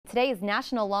Today is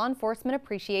National Law Enforcement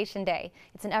Appreciation Day.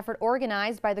 It's an effort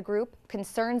organized by the group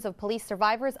Concerns of Police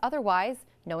Survivors, otherwise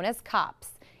known as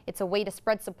COPS. It's a way to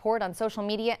spread support on social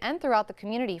media and throughout the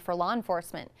community for law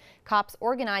enforcement. COPS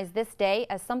organized this day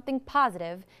as something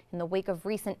positive in the wake of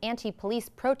recent anti-police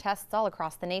protests all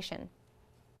across the nation.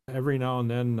 Every now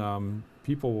and then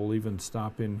people will even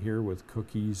stop in here with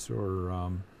cookies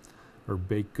or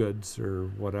baked goods or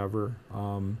whatever.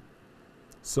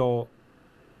 So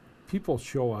people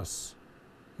show us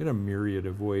in a myriad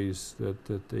of ways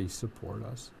that they support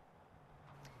us.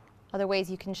 Other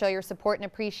ways you can show your support and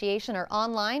appreciation are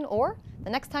online, or the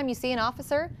next time you see an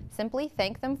officer, simply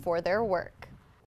thank them for their work.